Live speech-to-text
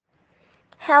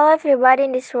Hello everybody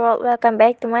in this world, welcome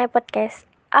back to my podcast.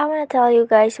 I want to tell you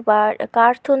guys about a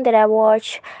cartoon that I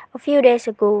watched a few days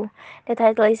ago. The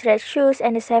title is Red Shoes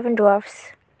and the Seven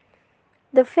Dwarfs.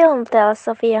 The film tells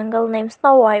of a young girl named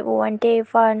Snow White who one day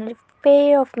found a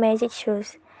pair of magic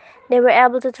shoes. They were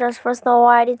able to transform Snow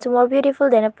White into more beautiful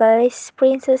than a palace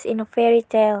princess in a fairy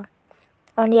tale.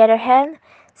 On the other hand,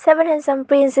 seven handsome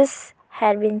princes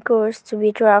had been cursed to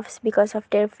be dwarfs because of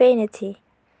their vanity.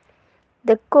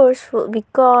 The curse would be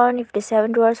gone if the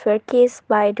seven dwarfs were kissed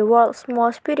by the world's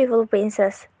most beautiful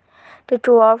princess. The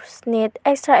dwarfs need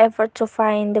extra effort to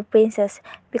find the princess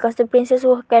because the princess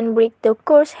who can break the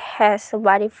curse has a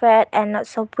body fat and not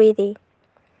so pretty.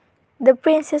 The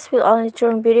princess will only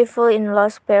turn beautiful in a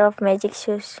lost pair of magic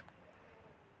shoes.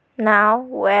 Now,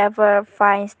 whoever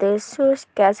finds the shoes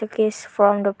gets a kiss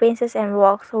from the princess and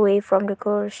walks away from the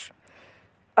curse.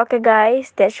 Okay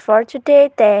guys, that's for today.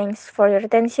 Thanks for your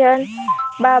attention.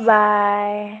 Bye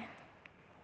bye.